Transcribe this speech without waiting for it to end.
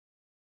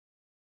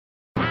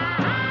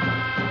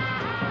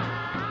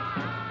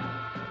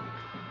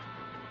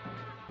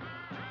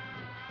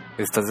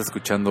Estás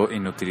escuchando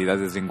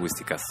Inutilidades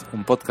Lingüísticas,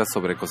 un podcast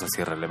sobre cosas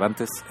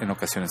irrelevantes, en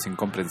ocasiones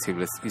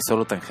incomprensibles y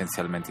solo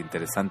tangencialmente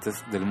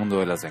interesantes del mundo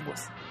de las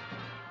lenguas.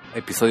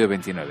 Episodio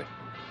 29,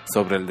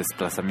 sobre el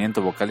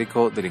desplazamiento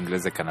vocálico del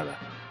inglés de Canadá.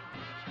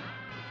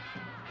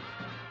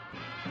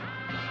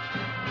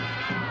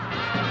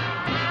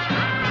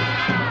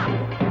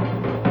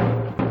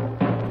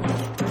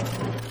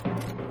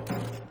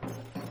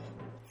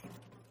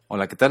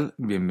 Hola, ¿qué tal?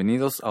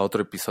 Bienvenidos a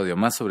otro episodio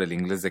más sobre el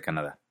inglés de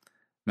Canadá.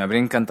 Me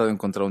habría encantado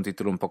encontrar un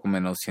título un poco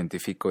menos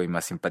científico y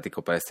más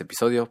simpático para este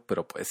episodio,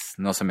 pero pues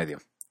no se me dio.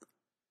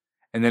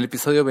 En el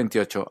episodio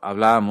 28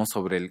 hablábamos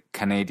sobre el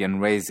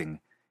Canadian Raising,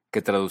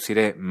 que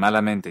traduciré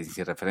malamente y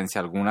sin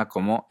referencia alguna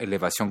como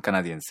elevación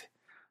canadiense,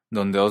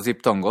 donde dos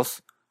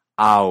diptongos,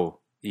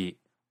 AU y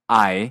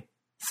AI,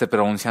 se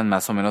pronuncian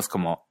más o menos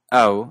como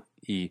AU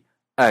y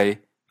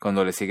AI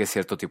cuando le sigue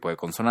cierto tipo de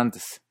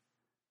consonantes.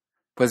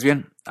 Pues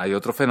bien, hay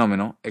otro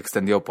fenómeno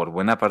extendido por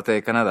buena parte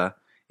de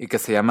Canadá y que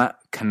se llama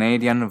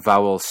Canadian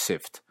Vowel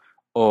Shift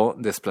o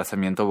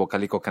desplazamiento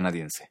vocálico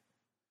canadiense.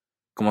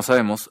 Como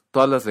sabemos,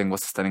 todas las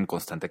lenguas están en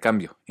constante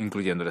cambio,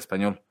 incluyendo el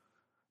español.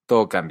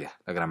 Todo cambia,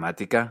 la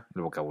gramática,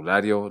 el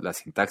vocabulario, la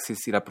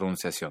sintaxis y la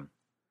pronunciación.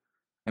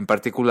 En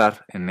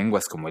particular, en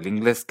lenguas como el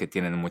inglés, que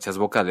tienen muchas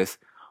vocales,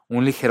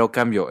 un ligero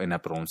cambio en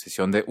la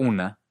pronunciación de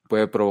una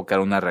puede provocar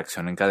una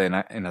reacción en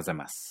cadena en las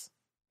demás.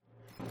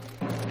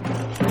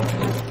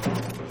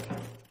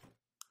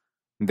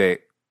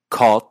 De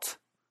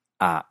caught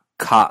a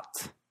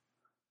cut.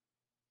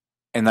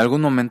 En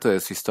algún momento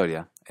de su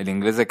historia, el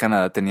inglés de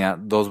Canadá tenía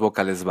dos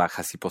vocales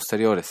bajas y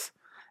posteriores,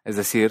 es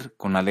decir,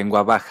 con la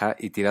lengua baja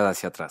y tirada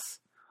hacia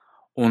atrás.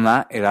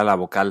 Una era la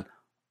vocal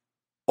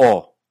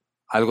O,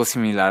 algo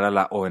similar a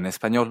la O en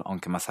español,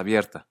 aunque más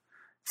abierta.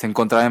 Se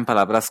encontraba en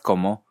palabras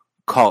como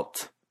caught,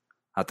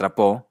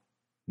 atrapó,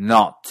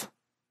 not,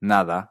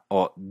 nada,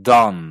 o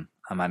done,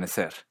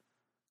 amanecer.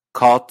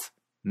 Caught,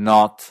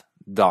 not,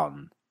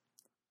 done.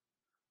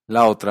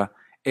 La otra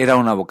era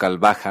una vocal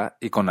baja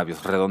y con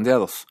labios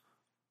redondeados.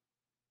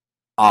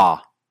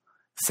 A.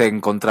 Se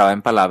encontraba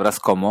en palabras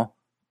como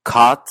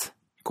caught,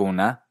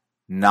 cuna,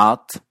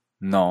 not,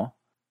 no,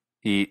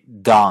 y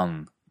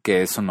done,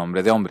 que es un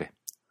nombre de hombre.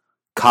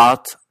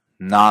 Caught,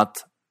 not,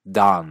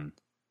 done.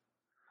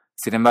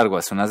 Sin embargo,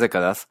 hace unas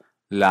décadas,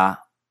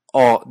 la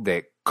O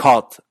de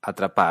caught,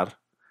 atrapar,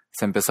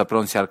 se empezó a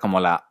pronunciar como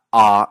la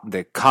A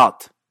de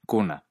caught,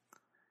 cuna.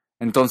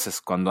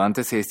 Entonces, cuando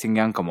antes se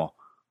distinguían como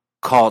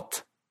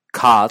caught,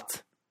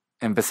 cut,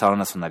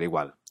 empezaron a sonar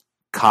igual.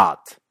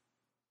 Cut.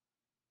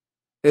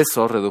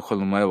 Eso redujo el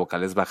número de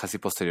vocales bajas y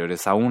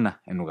posteriores a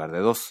una, en lugar de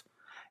dos.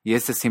 Y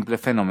este simple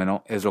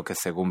fenómeno es lo que,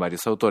 según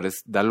varios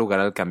autores, da lugar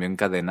al cambio en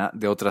cadena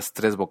de otras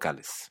tres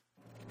vocales.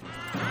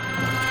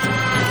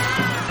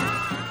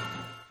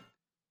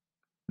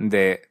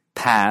 De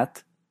pat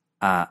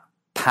a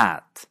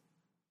pat.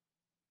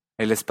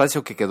 El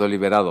espacio que quedó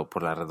liberado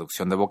por la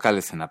reducción de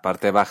vocales en la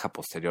parte baja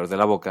posterior de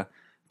la boca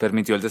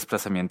permitió el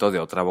desplazamiento de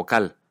otra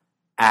vocal,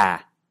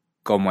 A,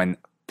 como en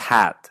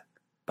pat,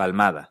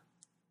 palmada.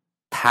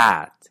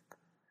 Pat.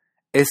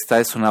 Esta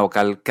es una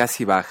vocal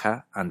casi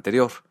baja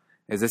anterior,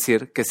 es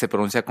decir, que se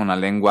pronuncia con la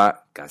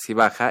lengua casi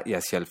baja y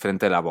hacia el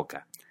frente de la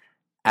boca.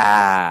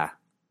 A,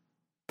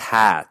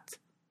 pat,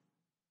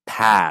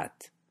 pat.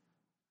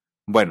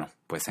 Bueno,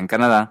 pues en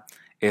Canadá,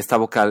 esta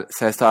vocal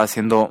se ha estado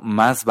haciendo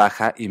más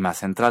baja y más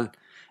central,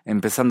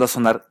 empezando a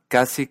sonar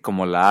casi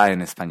como la A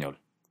en español.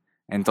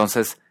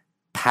 Entonces,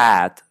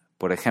 pat,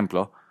 por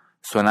ejemplo,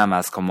 suena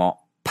más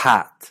como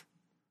pat.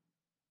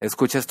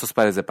 Escucha estos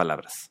pares de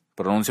palabras.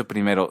 Pronuncio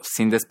primero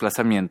sin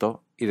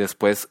desplazamiento y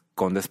después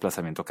con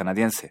desplazamiento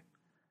canadiense.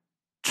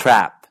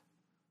 Trap,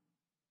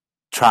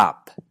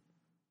 trap.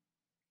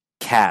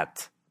 Cat,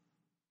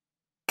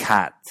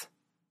 cat.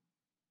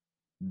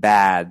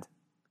 Bad,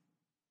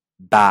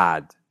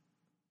 bad.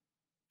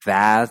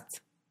 That,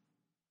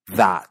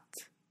 that.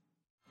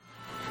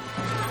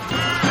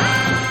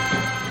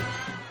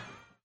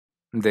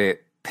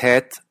 De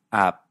pet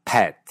a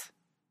pet.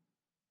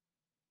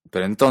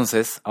 Pero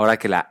entonces, ahora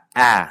que la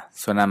A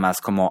suena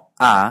más como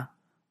A,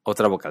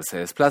 otra vocal se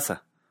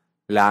desplaza.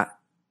 La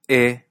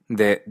E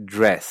de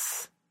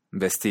dress,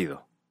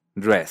 vestido,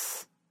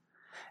 dress.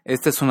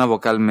 Esta es una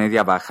vocal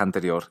media baja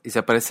anterior y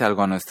se parece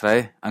algo a nuestra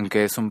E,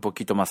 aunque es un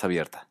poquito más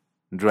abierta.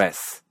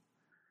 Dress.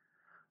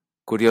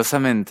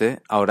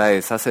 Curiosamente, ahora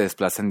esa se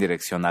desplaza en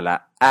dirección a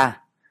la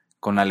A,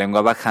 con la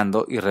lengua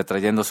bajando y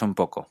retrayéndose un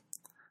poco.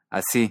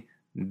 Así,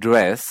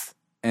 dress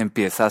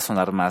empieza a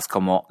sonar más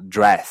como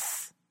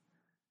dress.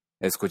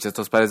 Escucha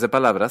estos pares de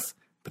palabras,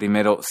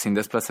 primero sin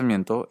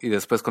desplazamiento y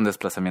después con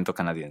desplazamiento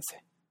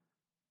canadiense.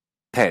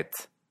 Pet,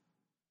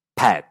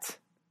 pat.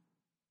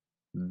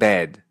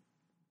 Bed,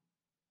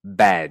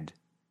 bed.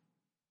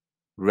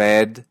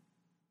 Red,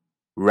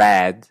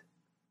 red.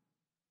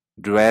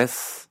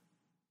 Dress,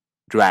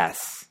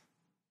 dress.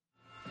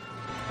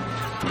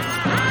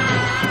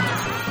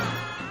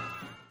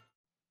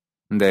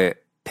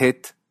 De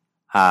pit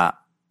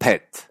a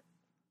pet.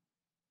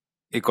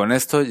 Y con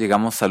esto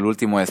llegamos al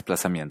último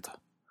desplazamiento.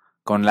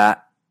 Con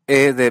la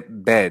E de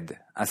bed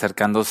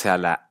acercándose a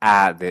la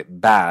A de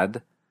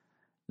bad,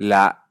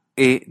 la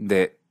E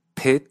de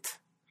pit,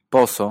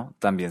 pozo,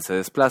 también se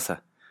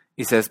desplaza.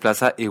 Y se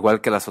desplaza igual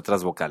que las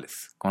otras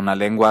vocales, con la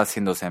lengua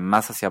haciéndose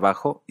más hacia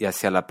abajo y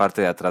hacia la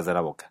parte de atrás de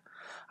la boca,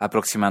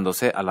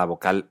 aproximándose a la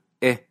vocal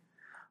E.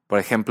 Por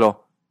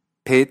ejemplo,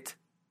 pit,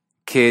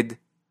 kid,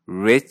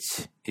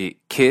 rich y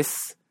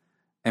kiss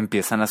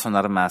empiezan a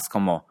sonar más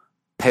como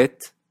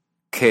pit,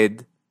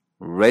 kid,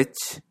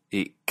 rich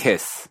y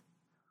kiss,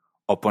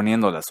 o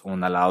poniéndolas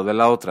una al lado de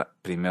la otra,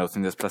 primero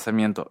sin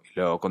desplazamiento y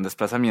luego con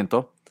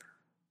desplazamiento,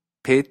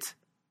 pit,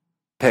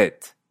 pit,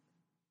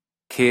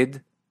 kid,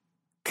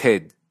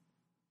 kid,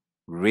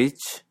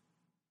 rich,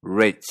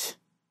 rich,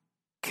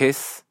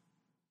 kiss,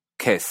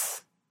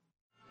 kiss.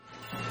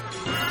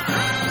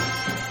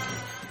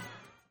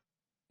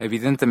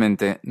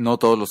 Evidentemente, no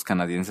todos los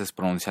canadienses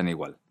pronuncian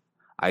igual.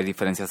 Hay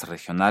diferencias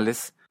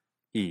regionales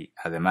y,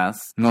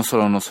 además, no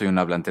solo no soy un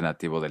hablante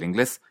nativo del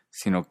inglés,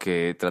 sino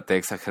que traté de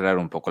exagerar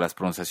un poco las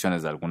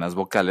pronunciaciones de algunas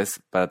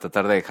vocales para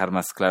tratar de dejar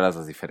más claras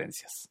las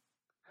diferencias.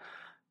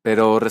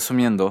 Pero,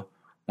 resumiendo,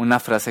 una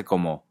frase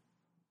como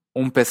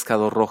un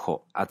pescado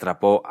rojo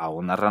atrapó a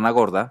una rana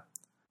gorda,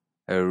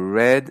 a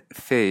red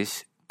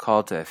fish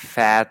caught a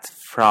fat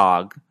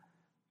frog,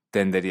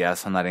 tendería a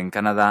sonar en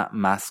Canadá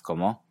más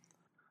como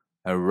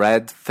a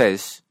red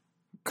fish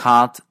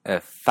caught a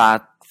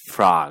fat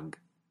frog.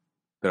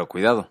 Pero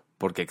cuidado,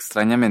 porque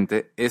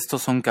extrañamente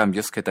estos son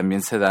cambios que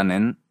también se dan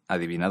en,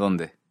 adivina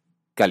dónde,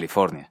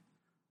 California.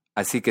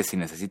 Así que si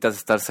necesitas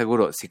estar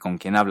seguro si con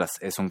quien hablas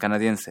es un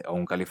canadiense o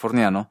un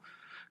californiano,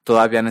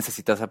 todavía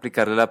necesitas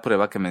aplicarle la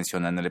prueba que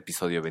menciona en el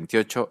episodio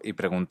 28 y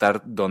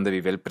preguntar dónde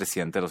vive el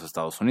presidente de los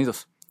Estados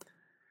Unidos.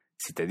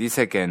 Si te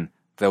dice que en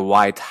The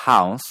White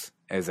House,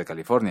 es de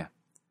California.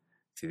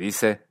 Si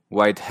dice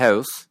White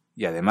House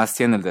y además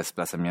tiene el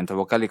desplazamiento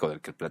vocálico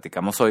del que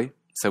platicamos hoy,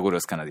 seguro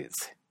es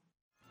canadiense.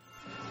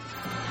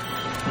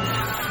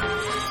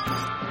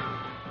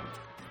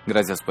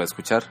 Gracias por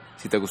escuchar.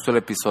 Si te gustó el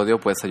episodio,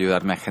 puedes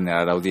ayudarme a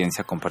generar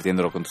audiencia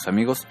compartiéndolo con tus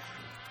amigos.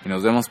 Y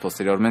nos vemos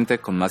posteriormente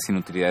con más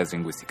inutilidades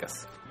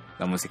lingüísticas.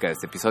 La música de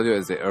este episodio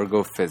es de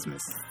Ergo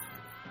Fesmes.